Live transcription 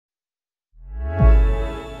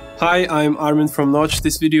Hi, I'm Armin from Notch.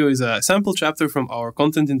 This video is a sample chapter from our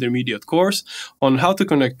Content Intermediate course on how to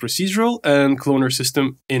connect procedural and cloner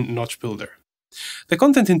system in Notch Builder. The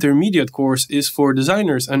Content Intermediate course is for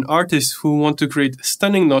designers and artists who want to create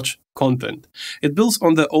stunning Notch content. It builds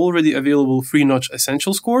on the already available free Notch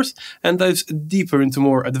Essentials course and dives deeper into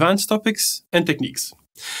more advanced topics and techniques.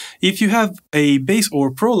 If you have a Base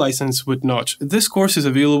or Pro license with Notch, this course is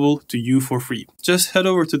available to you for free. Just head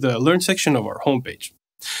over to the Learn section of our homepage.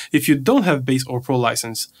 If you don't have Base or Pro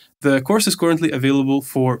license, the course is currently available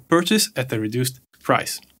for purchase at a reduced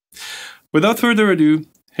price. Without further ado,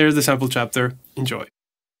 here's the sample chapter. Enjoy.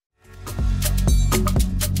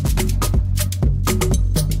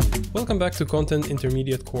 Welcome back to Content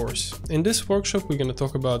Intermediate course. In this workshop, we're going to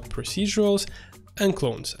talk about procedurals and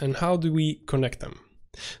clones and how do we connect them.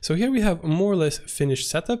 So here we have a more or less finished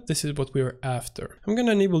setup. This is what we are after. I'm going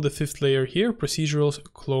to enable the fifth layer here, procedurals,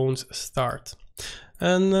 clones, start.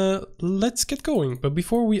 And let's get going. But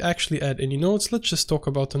before we actually add any nodes, let's just talk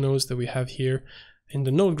about the nodes that we have here in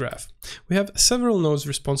the node graph. We have several nodes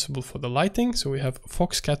responsible for the lighting. So we have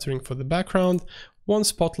fog scattering for the background, one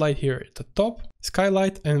spotlight here at the top,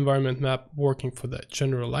 skylight and environment map working for the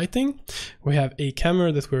general lighting. We have a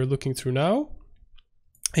camera that we're looking through now,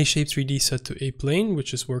 a shape 3D set to a plane,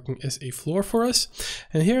 which is working as a floor for us.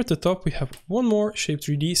 And here at the top, we have one more shape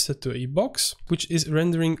 3D set to a box, which is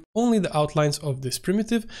rendering only the outlines of this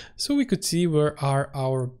primitive. So we could see where are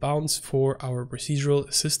our bounds for our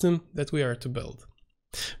procedural system that we are to build.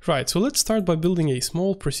 Right, so let's start by building a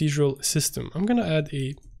small procedural system. I'm going to add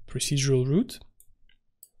a procedural root,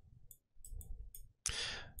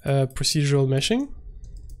 procedural meshing,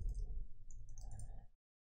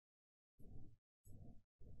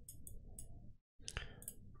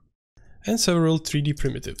 and several 3D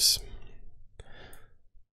primitives.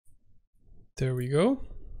 There we go.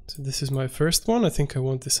 So this is my first one. I think I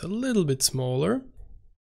want this a little bit smaller.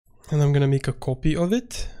 And I'm going to make a copy of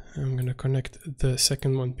it. I'm going to connect the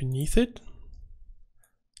second one beneath it.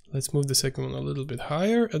 Let's move the second one a little bit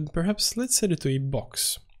higher and perhaps let's set it to a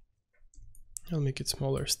box. I'll make it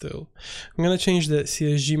smaller still. I'm going to change the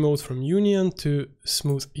CSG mode from union to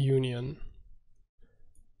smooth union.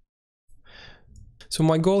 So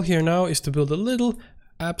my goal here now is to build a little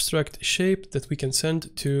abstract shape that we can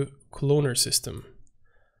send to cloner system.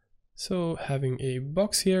 So having a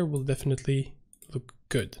box here will definitely look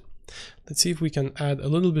good. Let's see if we can add a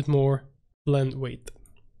little bit more blend weight.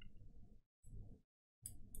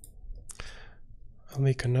 I'll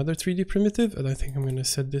make another 3D primitive and I think I'm going to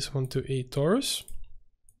set this one to a torus.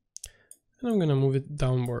 And I'm going to move it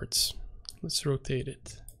downwards. Let's rotate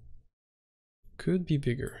it. Could be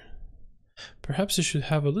bigger. Perhaps it should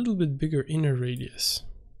have a little bit bigger inner radius.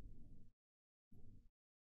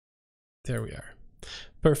 There we are.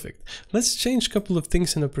 Perfect. Let's change a couple of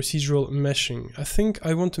things in the procedural meshing. I think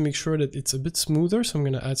I want to make sure that it's a bit smoother, so I'm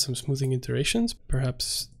going to add some smoothing iterations,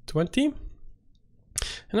 perhaps 20.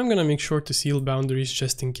 And I'm going to make sure to seal boundaries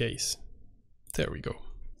just in case. There we go.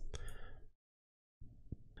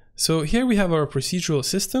 So here we have our procedural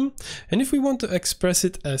system, and if we want to express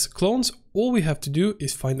it as clones, all we have to do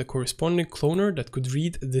is find the corresponding cloner that could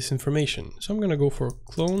read this information. So I'm going to go for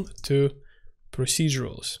clone to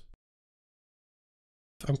procedurals.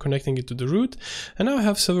 I'm connecting it to the root, and now I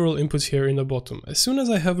have several inputs here in the bottom. As soon as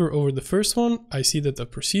I hover over the first one, I see that the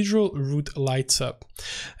procedural root lights up,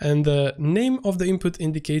 and the name of the input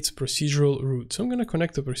indicates procedural root. So I'm going to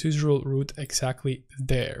connect the procedural root exactly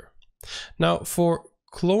there. Now for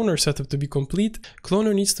cloner setup to be complete,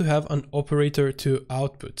 cloner needs to have an operator to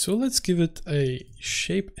output. So let's give it a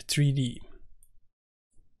shape 3D.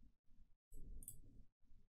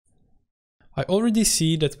 I already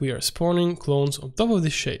see that we are spawning clones on top of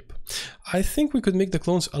this shape. I think we could make the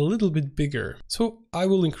clones a little bit bigger. So I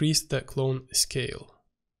will increase the clone scale.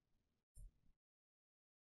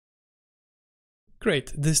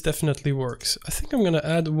 Great, this definitely works. I think I'm going to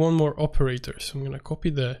add one more operator. So I'm going to copy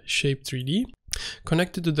the shape 3D.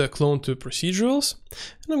 Connect it to the clone to procedurals,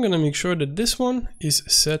 and I'm going to make sure that this one is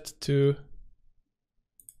set to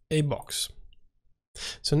a box.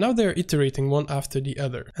 So now they're iterating one after the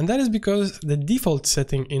other, and that is because the default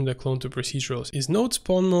setting in the clone to procedurals is node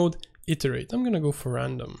spawn mode iterate. I'm going to go for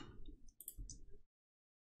random.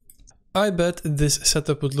 I bet this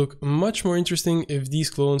setup would look much more interesting if these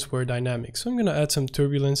clones were dynamic, so I'm going to add some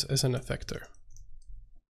turbulence as an effector.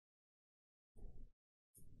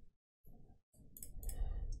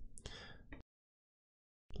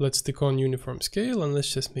 Let's stick on uniform scale and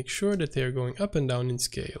let's just make sure that they are going up and down in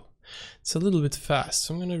scale. It's a little bit fast,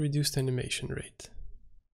 so I'm going to reduce the animation rate.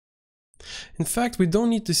 In fact, we don't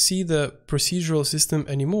need to see the procedural system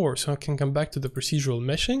anymore, so I can come back to the procedural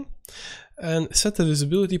meshing and set the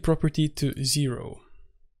visibility property to 0.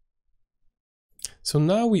 So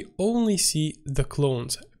now we only see the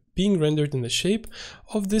clones being rendered in the shape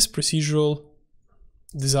of this procedural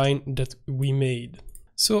design that we made.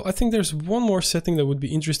 So I think there's one more setting that would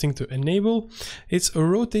be interesting to enable. It's a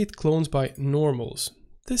rotate clones by normals.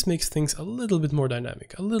 This makes things a little bit more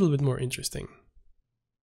dynamic, a little bit more interesting.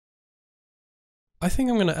 I think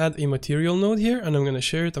I'm going to add a material node here, and I'm going to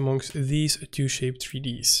share it amongst these two shaped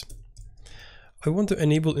 3Ds. I want to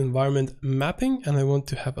enable environment mapping, and I want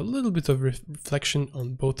to have a little bit of reflection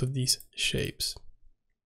on both of these shapes.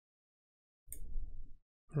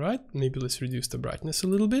 Right, maybe let's reduce the brightness a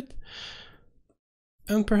little bit.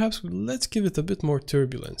 And perhaps let's give it a bit more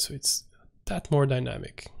turbulence, so it's that more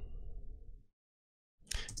dynamic.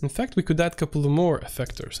 In fact, we could add a couple of more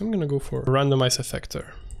effectors. I'm going to go for a randomize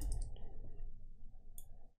effector.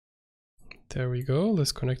 There we go.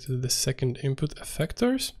 Let's connect it to the second input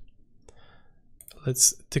effectors.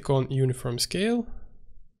 Let's tick on uniform scale.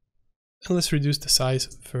 And let's reduce the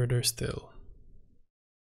size further still.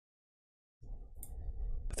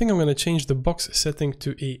 I think I'm going to change the box setting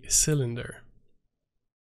to a cylinder.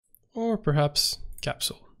 Or perhaps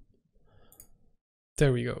capsule.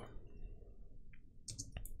 There we go.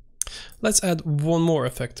 Let's add one more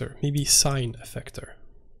effector, maybe sine effector.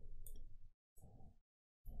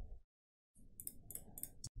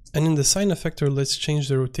 And in the sine effector, let's change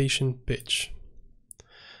the rotation pitch.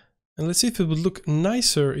 And let's see if it would look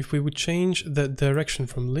nicer if we would change the direction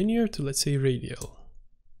from linear to, let's say, radial.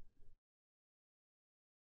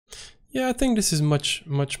 Yeah, I think this is much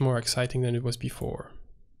more exciting than it was before.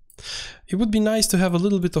 It would be nice to have a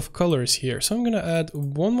little bit of colors here. So I'm going to add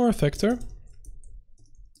one more effector.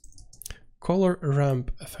 Color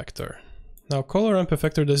ramp effector. Now, color ramp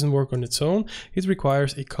effector doesn't work on its own. It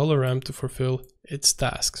requires a color ramp to fulfill its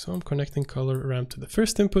task. So I'm connecting color ramp to the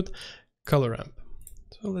first input, color ramp.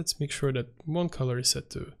 So let's make sure that one color is set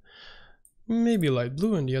to maybe light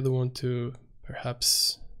blue and the other one to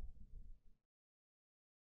perhaps,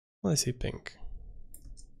 let's say pink.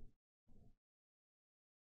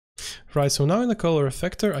 Right, so now in the color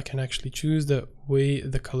effector, I can actually choose the way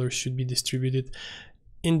the colors should be distributed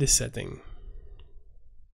in this setting.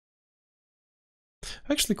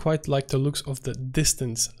 I actually quite like the looks of the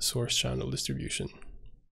distance source channel distribution.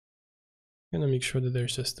 I'm gonna make sure that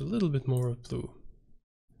there's just a little bit more of blue.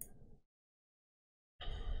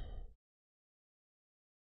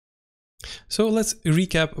 So let's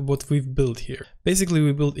recap what we've built here. Basically,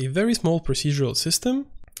 we built a very small procedural system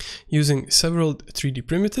using several 3D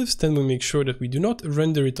primitives. Then we make sure that we do not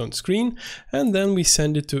render it on screen, and then we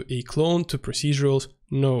send it to a clone to procedurals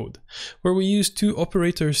node, where we use two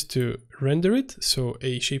operators to render it. So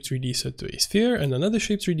a shape 3D set to a sphere and another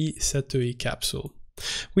shape 3D set to a capsule.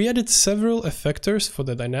 We added several effectors for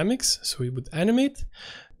the dynamics, so we would animate,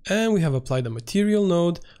 and we have applied a material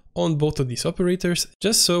node on both of these operators,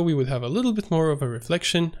 just so we would have a little bit more of a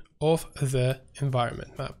reflection of the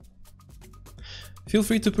environment map. Feel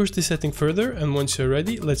free to push this setting further, and once you're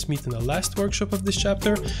ready, let's meet in the last workshop of this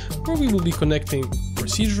chapter, where we will be connecting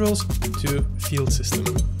procedurals to field system.